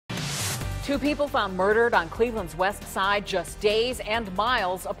Two people found murdered on Cleveland's west side just days and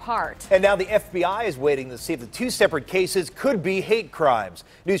miles apart. And now the FBI is waiting to see if the two separate cases could be hate crimes.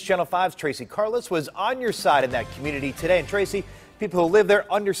 News Channel 5's Tracy Carlos was on your side in that community today. And Tracy, people who live there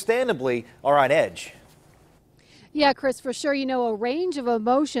understandably are on edge. Yeah, Chris, for sure. You know, a range of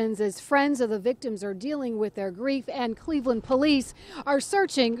emotions as friends of the victims are dealing with their grief, and Cleveland police are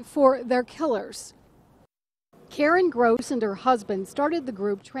searching for their killers. Karen Gross and her husband started the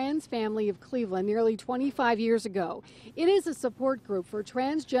group Trans Family of Cleveland nearly 25 years ago. It is a support group for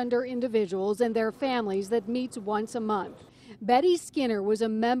transgender individuals and their families that meets once a month. Betty Skinner was a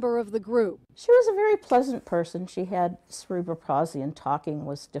member of the group. She was a very pleasant person. She had cerebral palsy and talking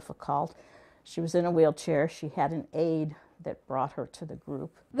was difficult. She was in a wheelchair. She had an aide that brought her to the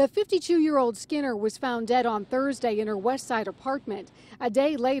group. The 52-year-old Skinner was found dead on Thursday in her West Side apartment. A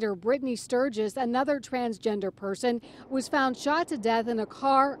day later, Brittany Sturgis, another transgender person, was found shot to death in a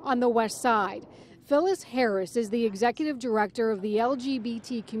car on the West Side. Phyllis Harris is the executive director of the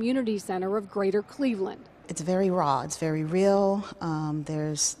LGBT Community Center of Greater Cleveland. It's very raw, it's very real.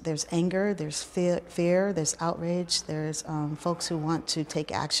 There's anger, there's fear, there's outrage, there's folks who want to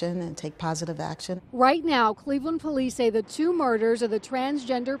take action and take positive action. Right now, Cleveland police say the two murders of the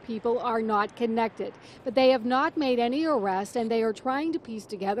transgender people are not connected, but they have not made any arrests and they are trying to piece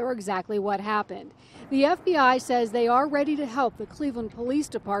together exactly what happened. The FBI says they are ready to help the Cleveland Police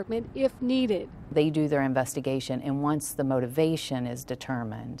Department if needed. They do their investigation, and once the motivation is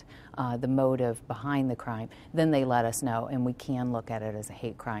determined, the motive behind the crime, then they let us know, and we can look at it as a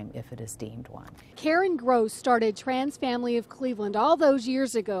hate crime if it is deemed one. Karen Gross started Trans Family of Cleveland all those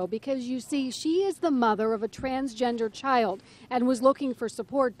years ago because, you see, she is the mother of a transgender child and was looking for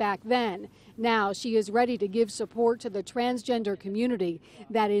support back then. Now she is ready to give support to the transgender community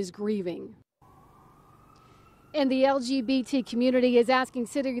that is grieving. And the LGBT community is asking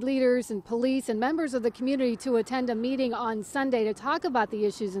city leaders and police and members of the community to attend a meeting on Sunday to talk about the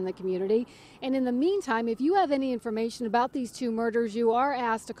issues in the community. And in the meantime, if you have any information about these two murders, you are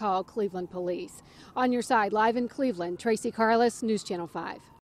asked to call Cleveland Police. On your side, live in Cleveland, Tracy Carlos, News Channel 5.